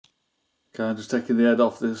Okay, just taking the head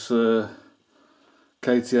off this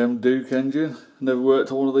KTM Duke engine. Never worked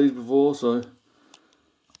on one of these before, so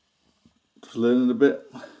just learning a bit.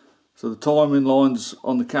 So the timing lines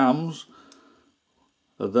on the cams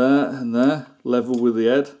are there and there, level with the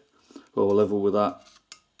head, or level with that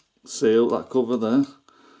seal, that cover there.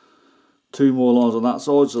 2 more lines on that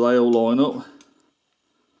side, so they all line up.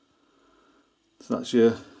 So that's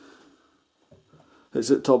your, it's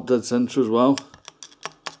at top dead centre as well.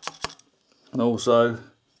 And also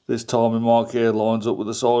this timing mark here lines up with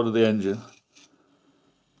the side of the engine.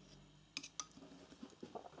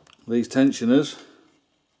 These tensioners,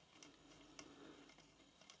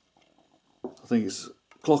 I think it's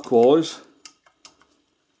clockwise,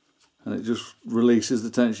 and it just releases the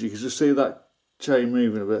tension. You can just see that chain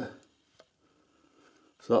moving a bit.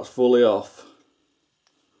 So that's fully off.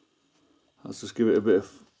 Let's just give it a bit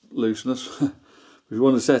of looseness. If you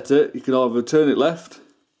want to set it, you can either turn it left,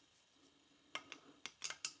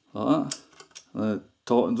 like that, and then it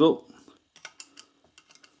tightens up,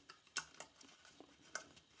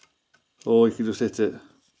 or you can just hit it,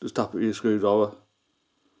 just tap it with your screwdriver,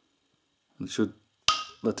 and it should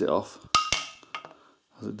let it off,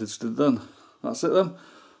 as it did then. That's it then.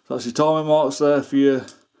 So that's your timing marks there for your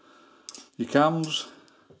cams,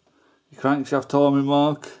 your crankshaft timing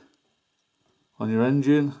mark on your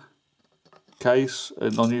engine case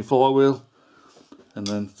and on your flywheel, and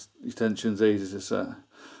then your tension's easy to set.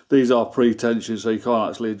 These are pre-tensioned, so you can't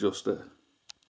actually adjust it.